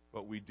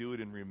 but we do it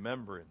in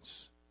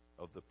remembrance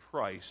of the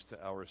price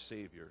to our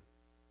Savior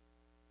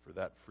for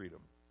that freedom.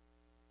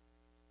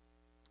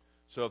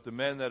 So if the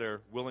men that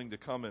are willing to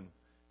come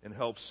and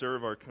help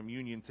serve our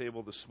communion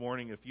table this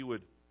morning, if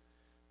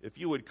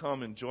you would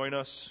come and join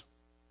us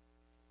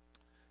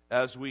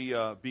as we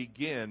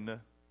begin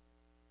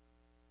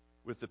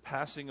with the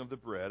passing of the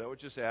bread. I would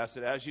just ask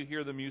that as you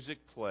hear the music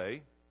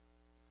play,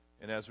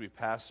 and as we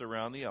pass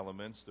around the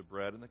elements, the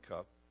bread and the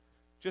cup,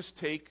 just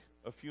take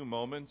a few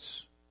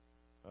moments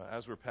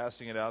as we're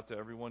passing it out to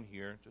everyone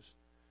here. Just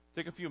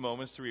take a few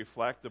moments to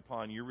reflect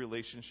upon your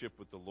relationship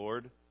with the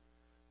Lord,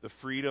 the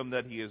freedom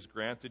that he has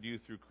granted you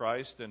through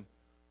Christ, and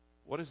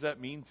what does that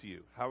mean to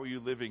you? How are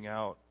you living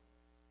out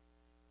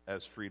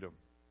as freedom,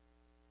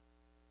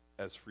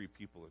 as free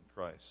people in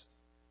Christ?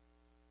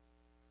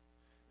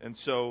 And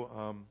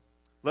so,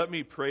 let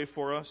me pray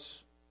for us,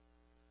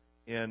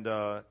 and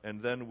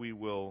then we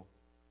will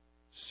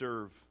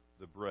serve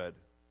the bread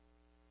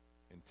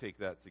and take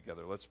that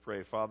together. Let's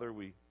pray. Father,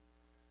 we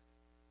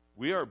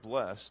are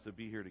blessed to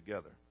be here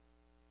together.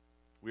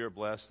 We are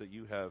blessed that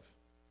you have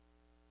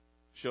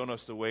shown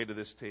us the way to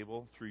this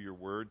table through your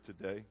word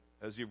today.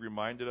 As you've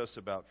reminded us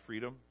about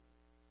freedom,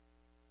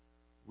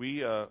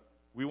 we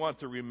want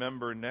to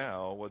remember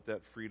now what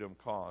that freedom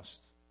cost.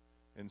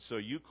 And so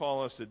you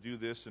call us to do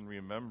this in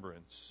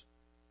remembrance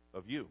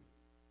of you.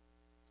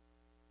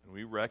 And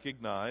we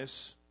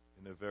recognize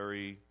in a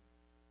very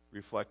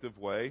reflective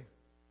way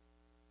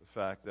the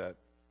fact that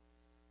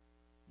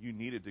you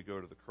needed to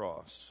go to the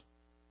cross.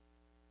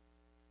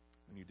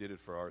 And you did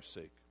it for our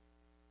sake.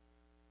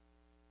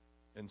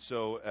 And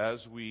so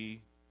as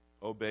we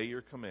obey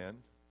your command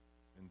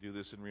and do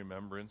this in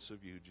remembrance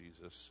of you,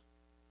 Jesus,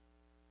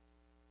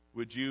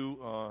 would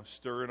you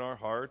stir in our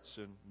hearts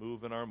and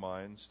move in our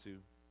minds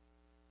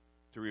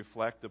to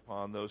reflect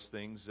upon those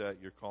things that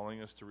you're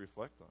calling us to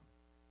reflect on?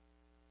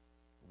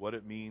 What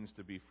it means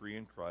to be free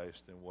in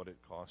Christ and what it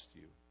cost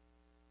you.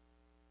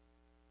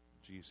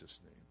 In Jesus'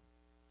 name.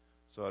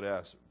 So I'd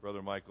ask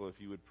Brother Michael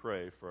if you would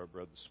pray for our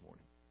bread this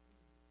morning.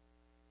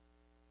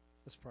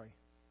 Let's pray.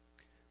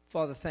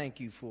 Father, thank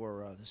you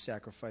for the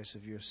sacrifice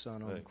of your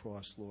Son on the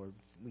cross, Lord.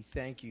 We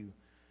thank you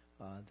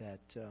that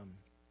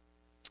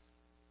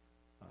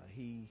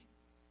he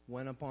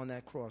went upon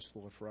that cross,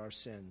 Lord, for our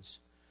sins.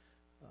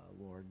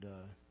 Lord,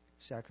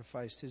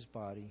 sacrificed his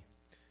body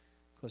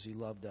because he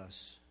loved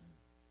us.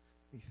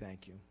 We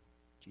thank you.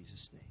 In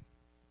Jesus' name.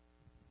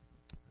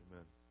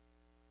 Amen.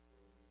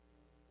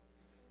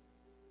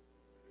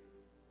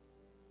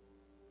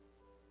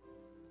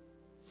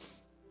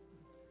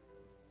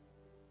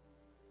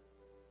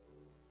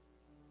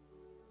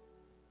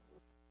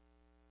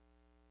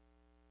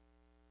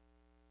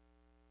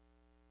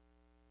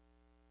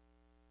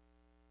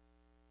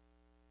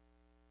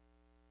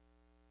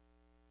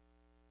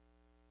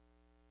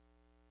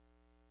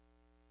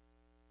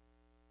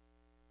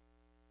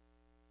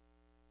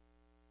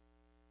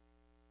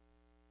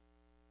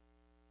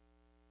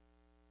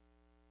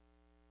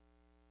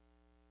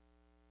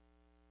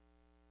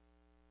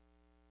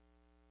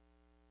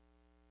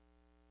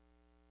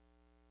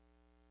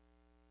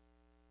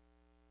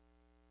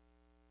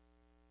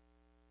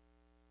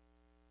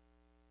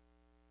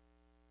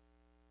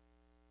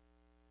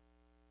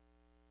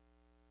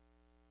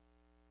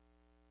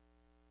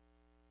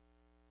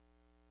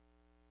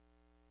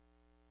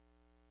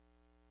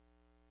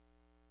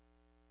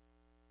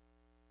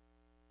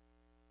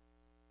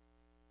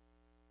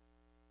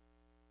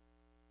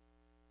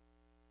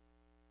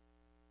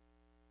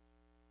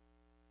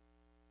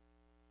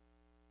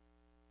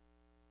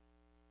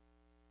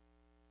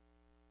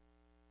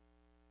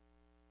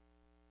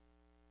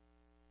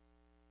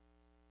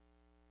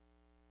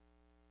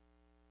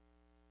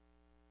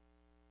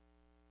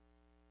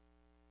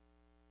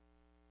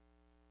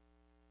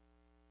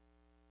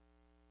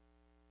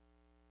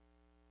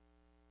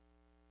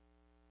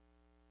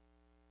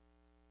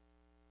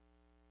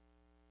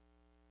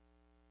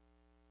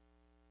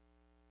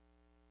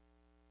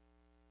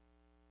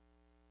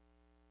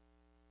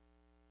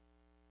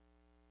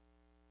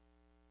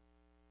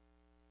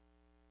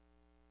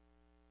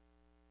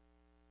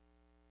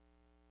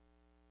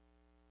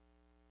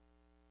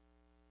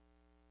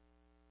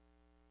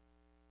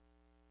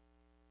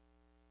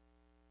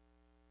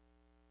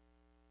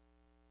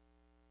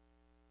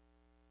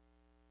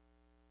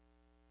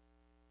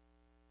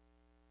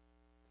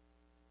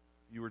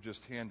 you were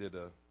just handed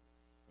a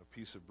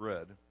piece of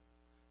bread,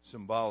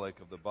 symbolic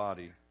of the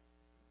body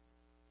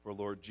for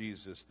Lord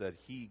Jesus that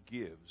He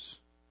gives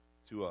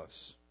to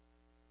us.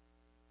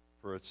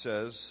 For it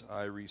says,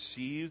 I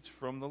received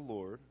from the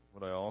Lord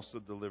what I also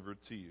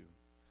delivered to you,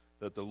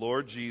 that the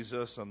Lord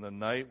Jesus, on the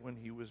night when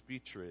He was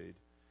betrayed,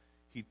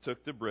 He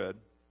took the bread.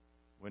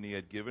 When He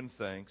had given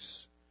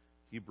thanks,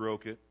 He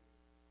broke it,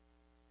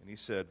 and He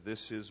said,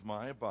 this is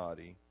my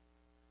body,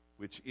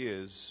 which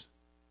is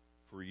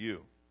for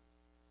you.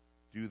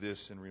 Do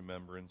this in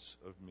remembrance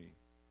of me.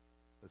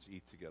 Let's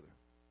eat together.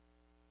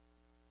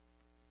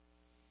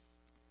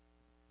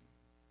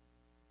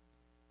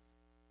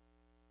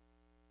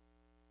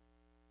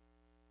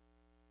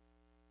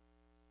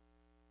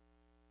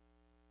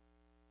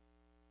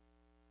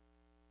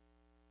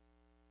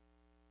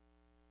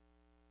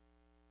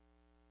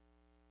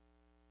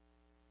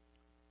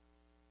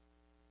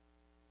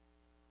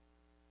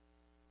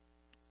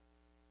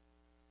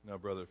 Now,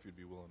 brother, if you'd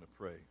be willing to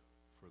pray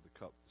for the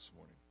cup this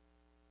morning.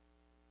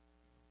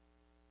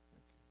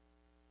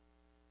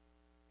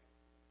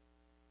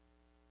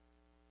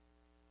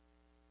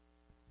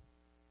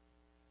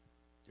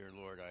 Dear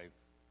Lord,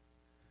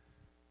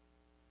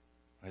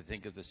 I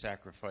think of the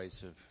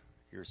sacrifice of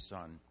your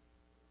Son,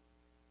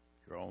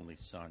 your only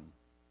Son,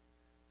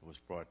 that was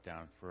brought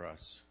down for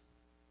us,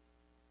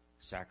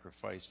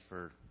 sacrificed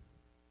for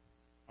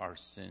our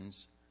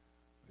sins,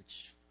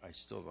 which I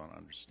still don't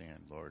understand,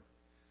 Lord.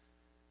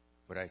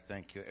 But I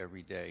thank you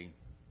every day,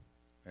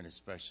 and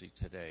especially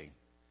today,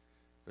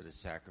 for the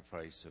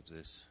sacrifice of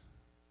this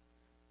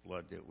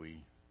blood that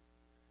we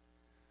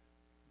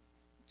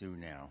do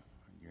now.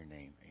 In your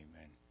name,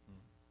 amen.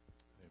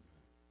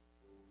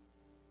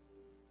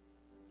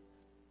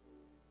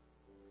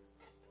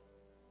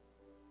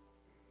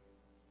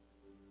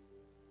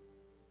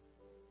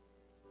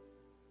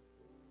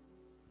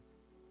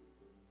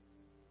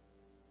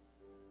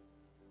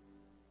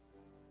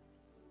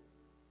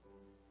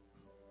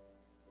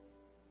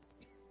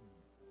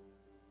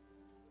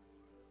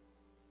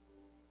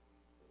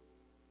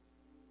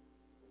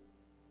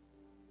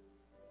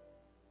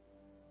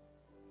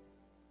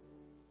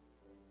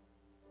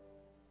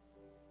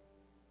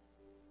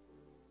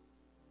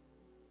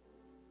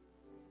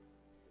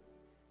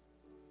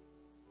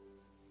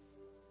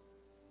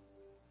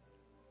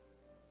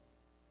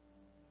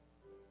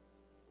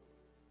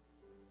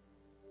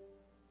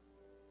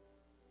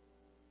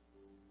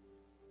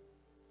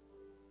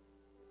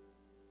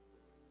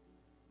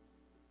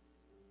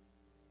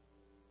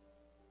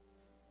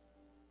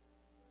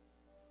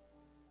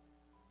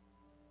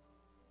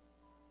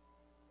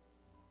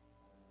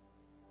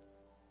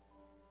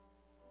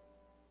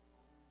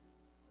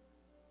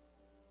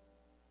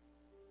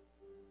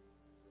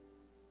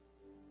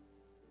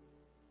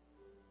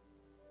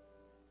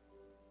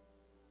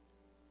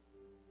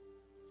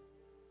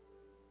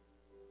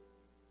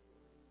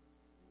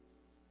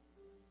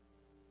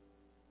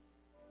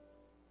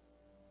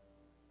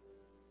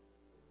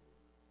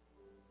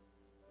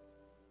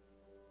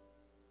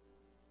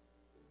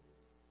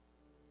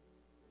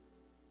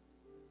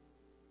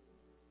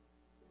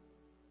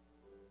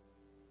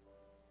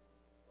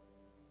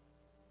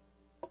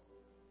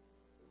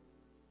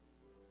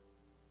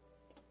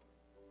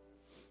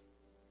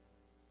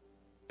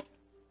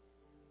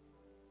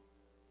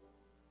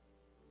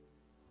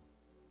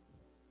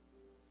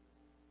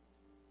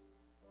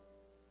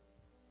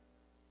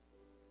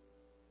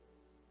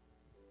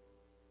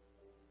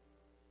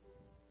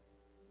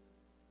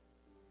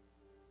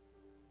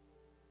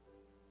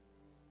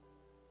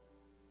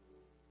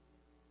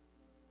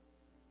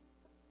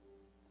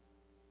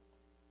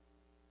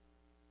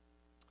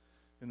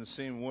 In the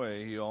same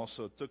way, He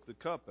also took the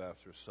cup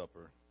after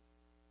supper,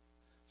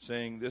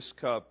 saying, this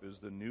cup is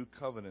the new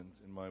covenant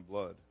in my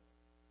blood.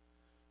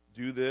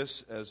 Do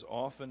this as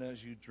often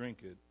as you drink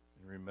it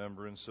in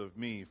remembrance of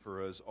me.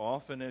 For as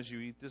often as you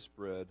eat this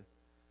bread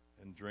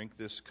and drink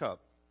this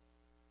cup,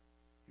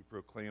 you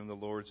proclaim the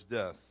Lord's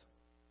death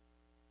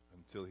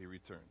until He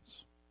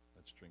returns.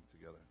 Let's drink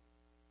together.